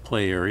and a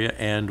play area,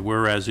 and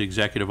whereas the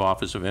Executive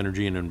Office of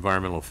Energy and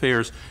Environmental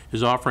Affairs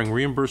is offering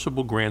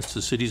reimbursable grants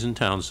to cities and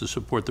towns to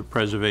support the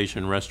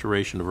preservation and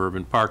restoration of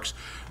urban parks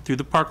through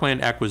the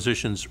Parkland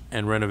Acquisitions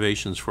and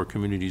Renovations for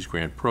Communities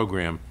Grant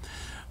Program.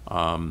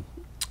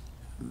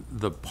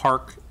 The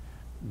park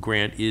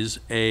grant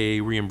is a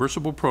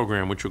reimbursable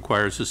program which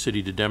requires the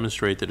city to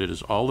demonstrate that it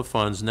has all the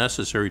funds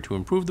necessary to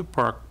improve the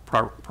park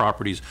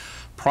properties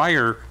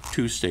prior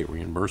to state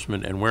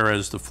reimbursement, and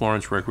whereas the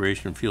Florence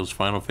Recreation Fields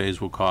final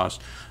phase will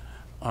cost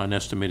an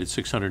estimated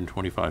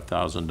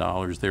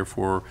 $625,000,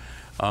 therefore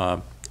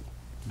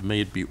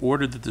may it be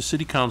ordered that the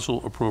City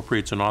Council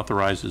appropriates and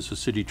authorizes the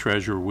City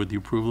Treasurer with the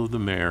approval of the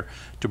Mayor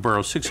to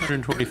borrow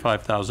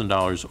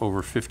 $625,000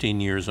 over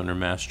 15 years under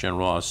Mass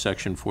General Law,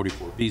 Section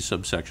 44B,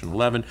 subsection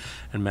 11,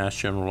 and Mass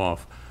General Law,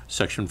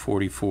 Section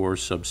 44,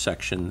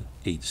 subsection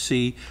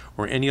 8C,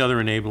 or any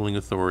other enabling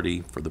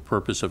authority for the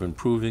purpose of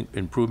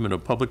improvement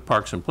of public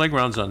parks and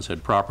playgrounds on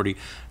said property,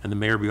 and the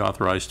mayor be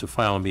authorized to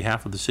file on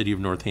behalf of the city of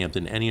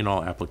Northampton any and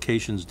all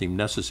applications deemed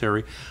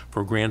necessary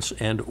for grants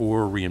and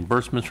or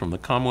reimbursements from the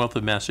Commonwealth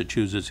of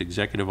Massachusetts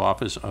Executive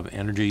Office of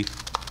Energy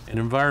and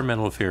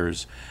Environmental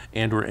Affairs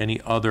and or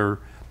any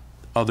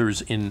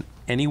others in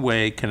any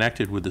way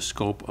connected with the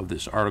scope of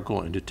this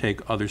article, and to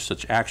take other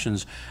such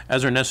actions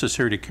as are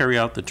necessary to carry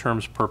out the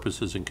terms,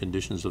 purposes, and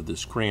conditions of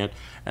this grant,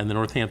 and the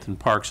Northampton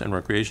Parks and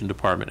Recreation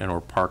Department and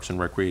or Parks and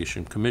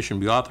Recreation Commission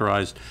be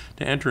authorized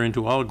to enter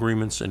into all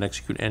agreements and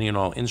execute any and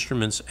all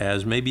instruments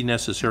as may be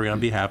necessary on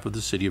behalf of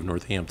the city of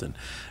Northampton,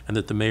 and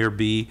that the mayor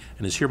be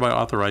and is hereby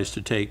authorized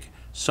to take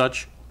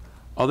such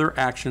other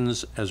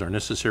actions as are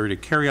necessary to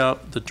carry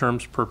out the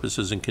terms,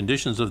 purposes, and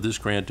conditions of this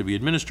grant to be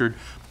administered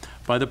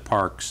by the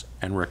Parks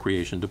and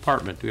Recreation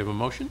Department. Do we have a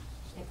motion?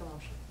 Make a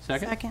motion.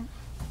 Second? Second.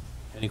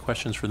 Any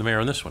questions for the mayor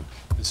on this one?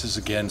 This is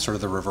again sort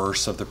of the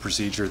reverse of the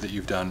procedure that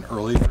you've done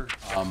earlier.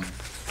 The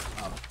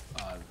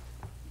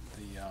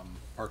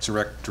Parks and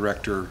Rec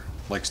director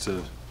likes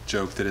to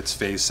joke that it's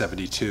phase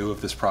 72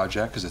 of this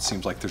project because it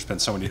seems like there's been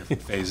so many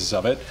different phases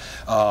of it.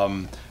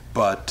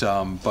 But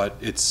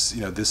it's,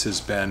 this has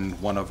been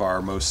one of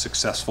our most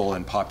successful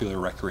and popular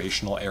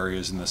recreational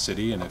areas in the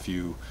city, and if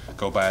you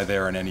go by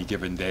there on any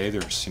given day,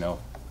 there's, a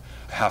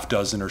half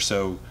dozen or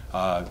so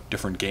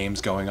different games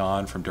going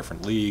on from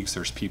different leagues.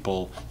 There's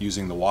people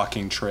using the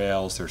walking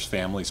trails, there's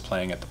families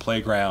playing at the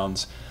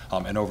playgrounds,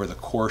 and over the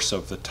course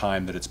of the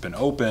time that it's been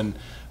open,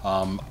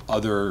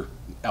 other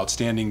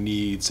outstanding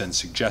needs and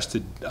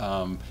suggested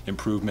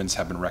improvements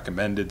have been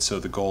recommended. So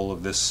the goal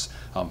of this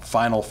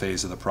final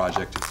phase of the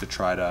project is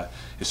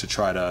to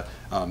try to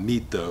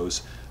meet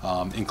those.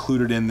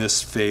 Included in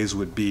this phase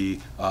would be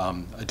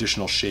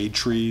additional shade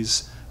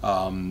trees,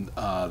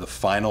 the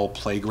final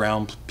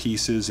playground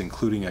pieces,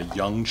 including a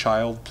young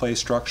child play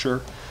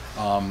structure.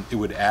 It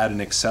would add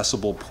an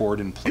accessible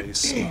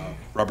poured-in-place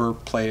rubber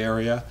play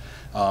area,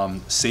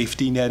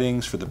 safety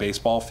nettings for the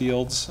baseball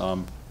fields.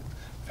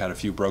 Had a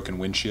few broken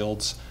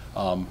windshields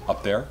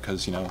up there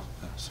because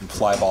some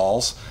fly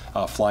balls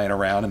flying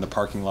around and the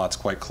parking lot's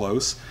quite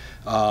close.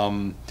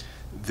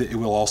 It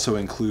will also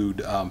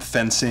include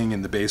fencing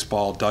in the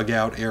baseball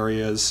dugout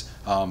areas,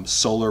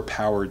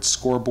 solar-powered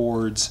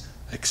scoreboards,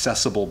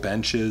 accessible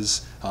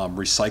benches,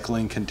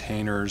 recycling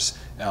containers,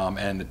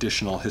 and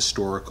additional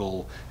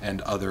historical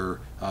and other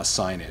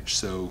signage.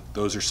 So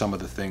those are some of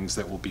the things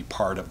that will be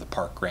part of the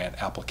park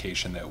grant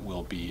application that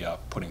we'll be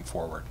putting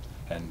forward.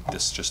 And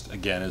this just,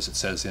 again, as it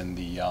says in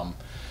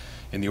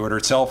the order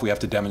itself, we have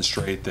to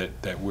demonstrate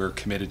that we're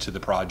committed to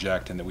the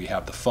project and that we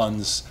have the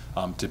funds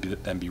to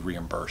then be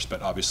reimbursed.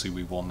 But obviously,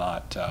 we will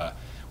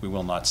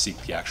not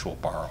seek the actual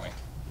borrowing.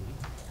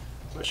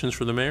 Questions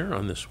for the mayor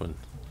on this one?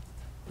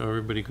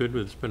 Everybody good?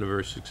 It's been a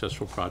very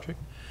successful project.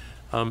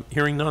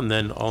 Hearing none,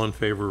 then, all in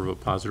favor of a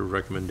positive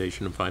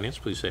recommendation of finance,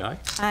 please say aye.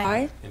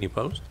 Aye. Any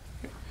opposed?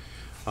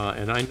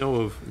 And I know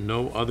of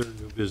no other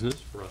new business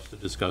for us to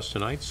discuss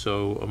tonight,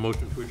 so a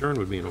motion to adjourn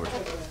would be in order.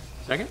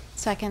 Second?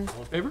 Second.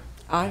 All in favor?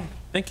 Aye.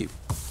 Thank you.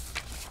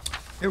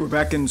 Hey, we're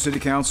back in City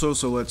Council,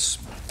 so let's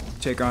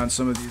take on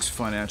some of these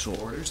financial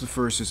orders. The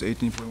first is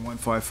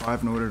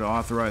 18.155, in order to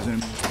authorize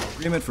an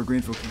agreement for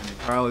Greenfield Community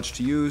College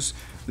to use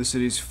the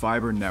city's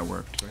fiber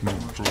network. Do I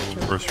have a motion?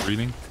 Approval of first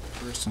reading.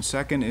 First and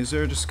second, is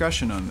there a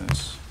discussion on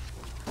this?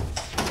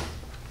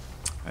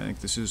 I think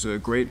this is a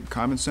great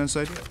common sense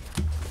idea.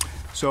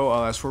 So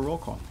I'll ask for a roll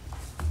call.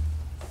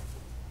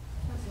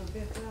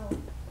 Councilor Bidwell,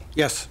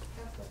 Yes.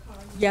 Councilor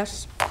Carney,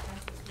 Yes. Councilor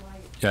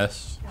Dwight,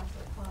 Yes.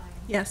 Councilor Klein,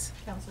 Yes.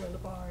 Councilor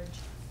Labarge.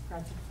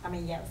 Yes.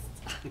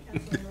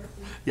 Councilor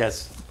Murphy.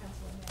 Yes.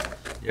 Councilor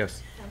Nash.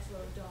 Yes. Councilor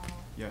O'Donnell.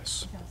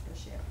 Yes. Councilor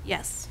Shara.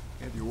 Yes.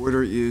 Okay, the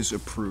order is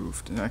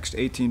approved. Next,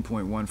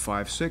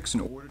 18.156, in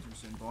order to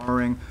rescind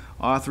borrowing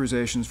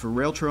authorizations for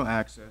rail trail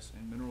access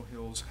and Mineral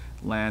Hills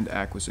land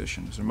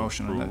acquisition. Is there a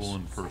motion on this? Approval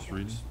and first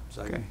reading?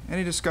 Okay,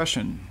 any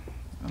discussion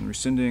on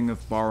rescinding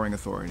of borrowing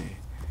authority?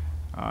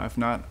 If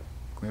not,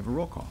 can we have a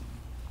roll call?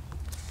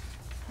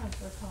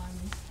 Councilor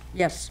Carney.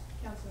 Yes.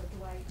 Councilor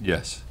Dwight.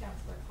 Yes.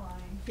 Councilor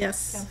Klein.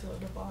 Yes. Councilor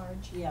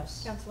Labarge.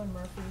 Yes. Councilor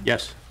Murphy.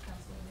 Yes.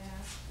 Councilor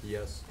Nash.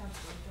 Yes.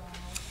 Councilor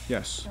O'Donnell.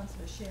 Yes.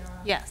 Councilor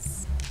Shara.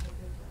 Yes. Councilor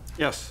Bidwell.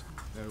 Yes.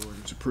 That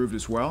order is approved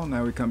as well.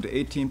 Now we come to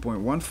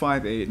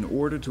 18.158, in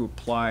order to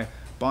apply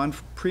bond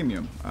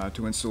premium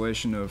to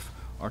installation of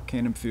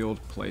Arcanum Field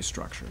play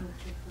structure.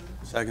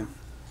 Second.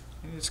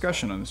 Any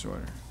discussion on this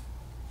order? Can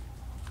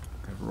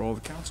I have a roll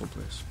of the council,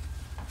 please?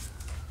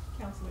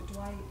 Councilor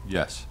Dwight.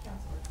 Yes.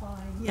 Councilor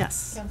Klein.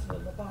 Yes. Councilor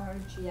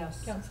Labarge.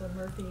 Yes. Councilor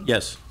Murphy.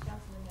 Yes.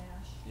 Councilor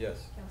Nash.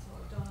 Yes. Councilor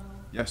O'Donnell.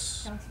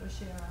 Yes. Councilor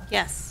Shara.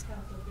 Yes.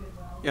 Councilor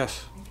Bidwell.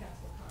 Yes. And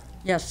Councilor Carney.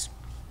 Yes.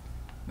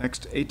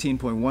 Next,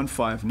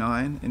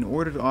 18.159, in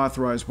order to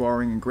authorize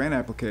borrowing and grant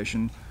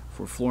application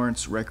for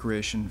Florence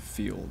Recreation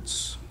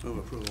Fields. Move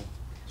approval.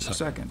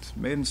 Second.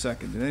 Made and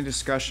seconded. Any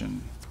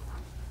discussion?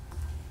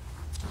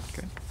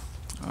 Okay.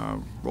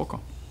 Roll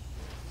call.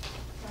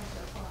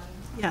 Councilor Klein.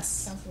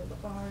 Yes. Councilor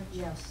Labarge.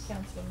 Yes.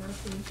 Councilor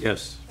Murphy.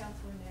 Yes.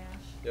 Councilor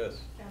Nash.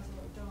 Yes.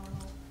 Councilor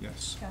O'Donnell.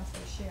 Yes.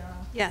 Councilor Shara.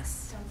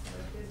 Yes.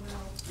 Councilor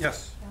Bidwell.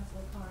 Yes.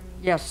 Councilor Carney.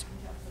 Yes.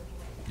 And Councilor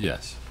Dwight.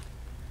 Yes.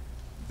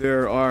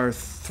 There are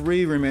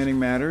 3 remaining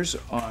matters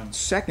on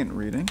second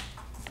reading.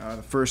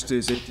 The first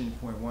is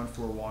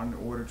 18.141, in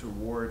order to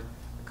award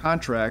a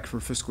contract for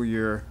fiscal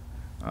year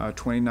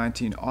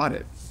 2019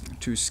 audit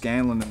to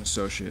Scanlon and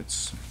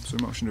Associates. So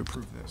a motion to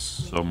approve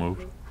this. So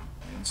moved.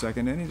 And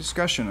second, any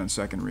discussion on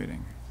second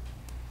reading?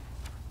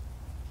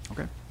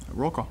 Okay,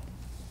 roll call.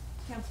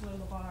 Councilor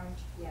Labarge.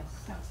 Yes.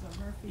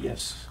 Councilor Murphy.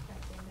 Yes.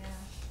 Councilor Nash.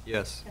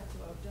 Yes.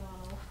 Councilor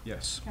O'Donnell.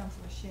 Yes.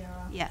 Councilor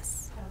Shara.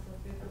 Yes. Councilor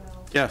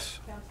Bidwell. Yes.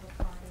 Councilor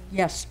Carney.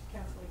 Yes.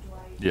 Councilor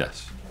Dwight.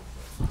 Yes. And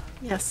Councilor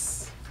Klein.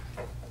 Yes.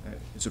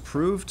 It's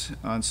approved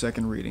on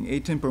second reading.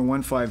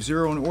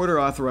 18.150, in order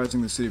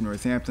authorizing the City of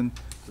Northampton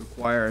to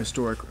acquire a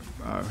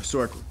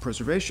historic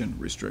preservation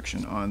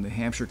restriction on the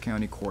Hampshire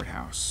County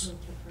Courthouse.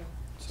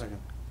 Second.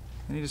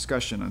 Any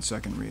discussion on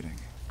second reading?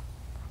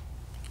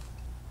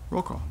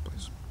 Roll call,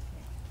 please.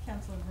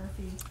 Councilor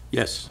Murphy.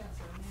 Yes.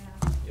 Councilor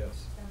Nash.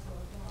 Yes. Councilor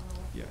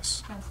O'Donnell.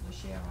 Yes. Councilor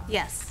Shara.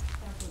 Yes.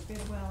 Councilor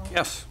Bidwell.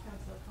 Yes.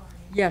 Councilor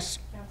Carney. Yes.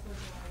 Councilor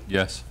Dwight.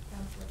 Yes.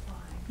 Councilor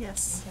Klein.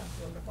 Yes. And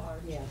Councilor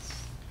Labarge.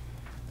 Yes.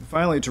 And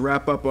finally, to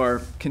wrap up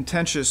our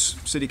contentious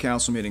city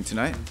council meeting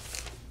tonight,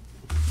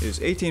 is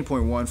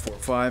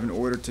 18.145, in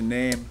order to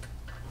name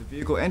the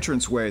vehicle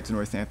entranceway to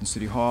Northampton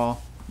City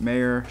Hall,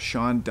 Mayor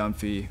Sean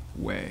Dunphy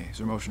Way. Is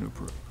there a motion to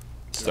approve?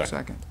 Is there a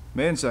second?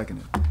 Made and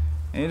seconded.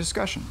 Any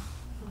discussion?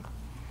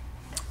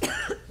 Roll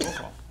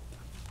call.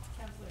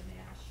 Councilor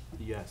Nash.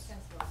 Yes.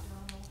 Councilor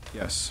O'Donnell.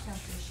 Yes.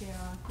 Councilor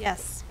Shara.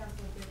 Yes.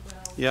 Councilor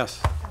Bidwell.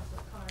 Yes.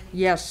 Councilor Carney.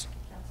 Yes.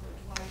 Councilor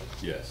Dwight.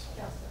 Yes.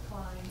 Councilor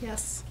Klein.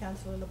 Yes.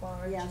 Councilor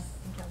Labarge. Yes.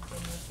 And Councilor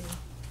Murphy.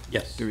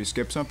 Yes. Did we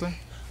skip something?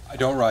 I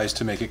don't rise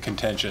to make it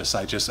contentious.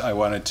 I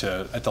wanted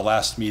to, at the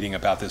last meeting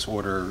about this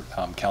order,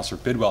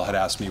 Councilor Bidwell had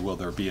asked me, will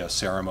there be a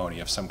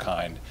ceremony of some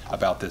kind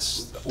about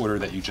this order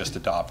that you just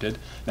adopted?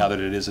 Now that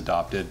it is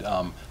adopted,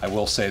 I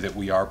will say that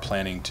we are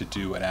planning to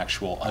do an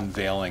actual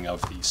unveiling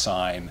of the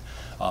sign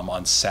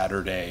on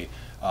Saturday,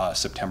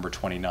 September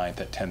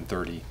 29th at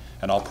 10:30,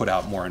 and I'll put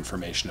out more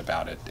information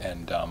about it.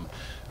 And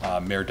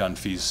Mayor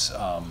Dunphy's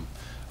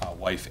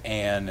wife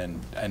Ann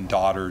and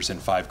daughters and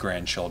 5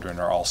 grandchildren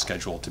are all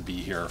scheduled to be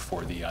here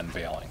for the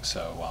unveiling.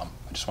 So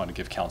I just wanted to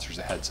give councilors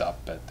a heads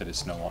up that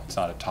it's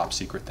not a top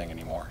secret thing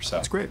anymore. So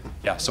That's great.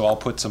 Yeah, so I'll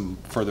put some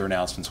further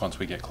announcements once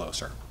we get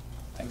closer.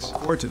 Thanks. Look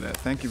forward to that.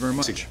 Thank you very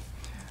much.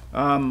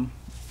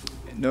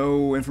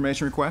 No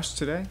information requests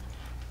today?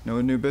 No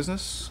new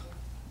business?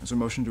 There's a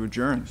motion to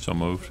adjourn. So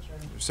moved.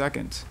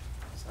 Second.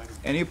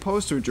 Any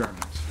opposed to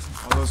adjournment?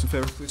 All those in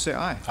favor, please say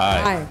aye.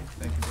 Aye. Aye.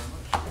 Thank you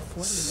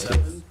very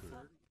much.